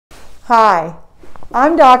Hi,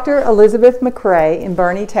 I'm Dr. Elizabeth McRae in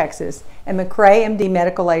Boerne, Texas, at McRae MD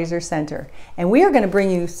Medical Laser Center. And we are going to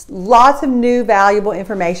bring you lots of new valuable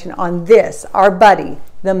information on this, our buddy,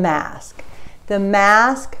 the mask. The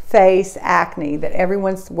mask face acne that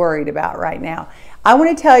everyone's worried about right now. I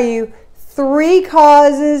want to tell you 3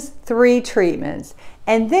 causes, 3 treatments,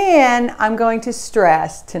 and then I'm going to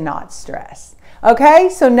stress to not stress. Okay,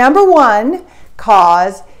 so number 1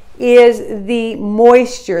 cause is the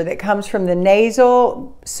moisture that comes from the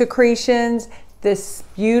nasal secretions, the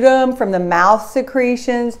sputum from the mouth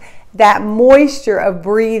secretions. That moisture of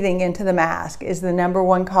breathing into the mask is the number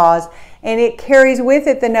 1 cause, and it carries with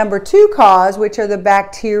it the number 2 cause, which are the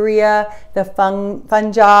bacteria, the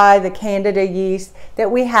fungi, the candida yeast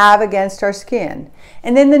that we have against our skin.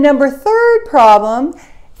 And then the number 3rd problem,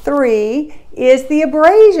 3, is the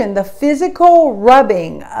abrasion, the physical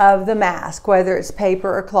rubbing of the mask, whether it's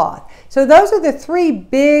paper or cloth. So those are the 3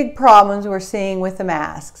 big problems we're seeing with the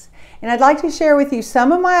masks. And I'd like to share with you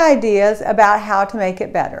some of my ideas about how to make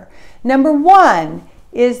it better. Number 1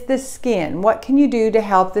 is the skin. What can you do to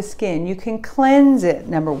help the skin? You can cleanse it,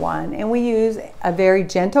 number 1, and we use a very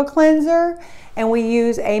gentle cleanser and we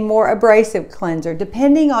use a more abrasive cleanser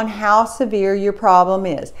depending on how severe your problem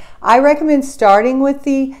is. I recommend starting with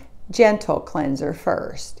the gentle cleanser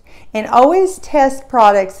first, and always test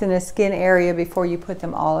products in a skin area before you put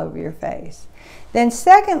them all over your face. Then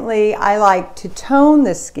secondly, I like to tone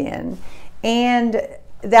the skin, and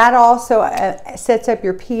that also sets up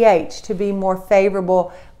your pH to be more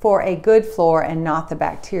favorable for a good flora and not the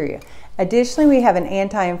bacteria. Additionally, we have an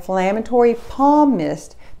anti-inflammatory palm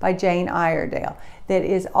mist by Jane Iredale that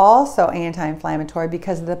is also anti-inflammatory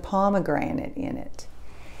because of the pomegranate in it.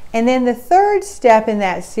 And then the 3rd step in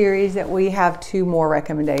that series that we have 2 more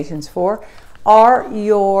recommendations for are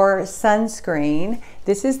your sunscreen.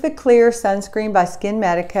 This is the Clear Sunscreen by Skin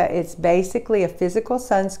Medica. It's basically a physical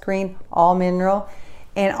sunscreen, all mineral.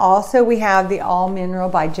 And also we have the all mineral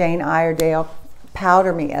by Jane Iredale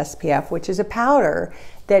Powder Me SPF, which is a powder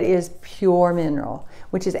that is pure mineral,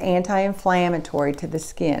 which is anti-inflammatory to the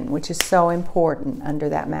skin, which is so important under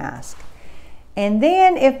that mask. And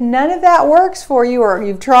then if none of that works for you, or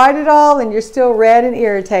you've tried it all and you're still red and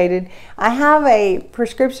irritated, I have a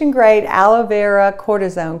prescription grade aloe vera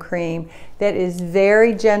cortisone cream that is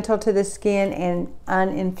very gentle to the skin and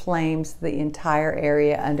uninflames the entire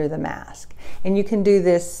area under the mask. And you can do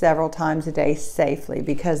this several times a day safely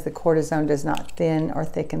because the cortisone does not thin or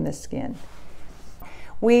thicken the skin.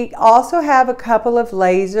 We also have a couple of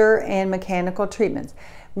laser and mechanical treatments.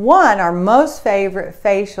 One, our most favorite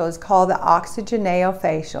facial, is called the Oxygeneo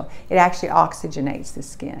facial. It actually oxygenates the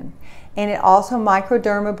skin. And it also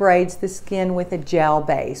microdermabrades the skin with a gel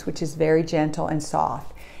base, which is very gentle and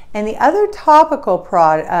soft. And the other topical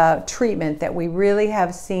treatment that we really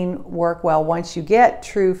have seen work well once you get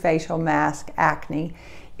true facial mask acne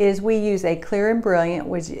is we use a Clear and Brilliant,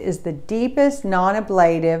 which is the deepest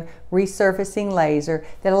non-ablative resurfacing laser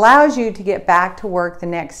that allows you to get back to work the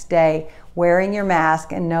next day wearing your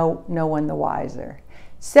mask and no one the wiser.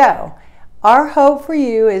 So our hope for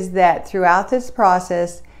you is that throughout this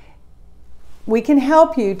process we can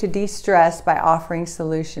help you to de-stress by offering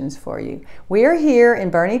solutions for you. We are here in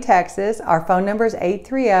Boerne, Texas. Our phone number is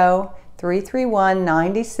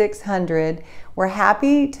 830-331-9600. We're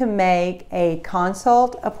happy to make a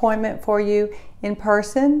consult appointment for you in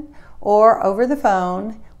person or over the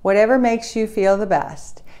phone, whatever makes you feel the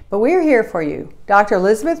best. But we're here for you. Dr.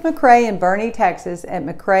 Elizabeth McRae in Boerne, Texas at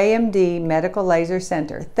McRae MD Medical Laser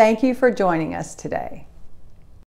Center. Thank you for joining us today.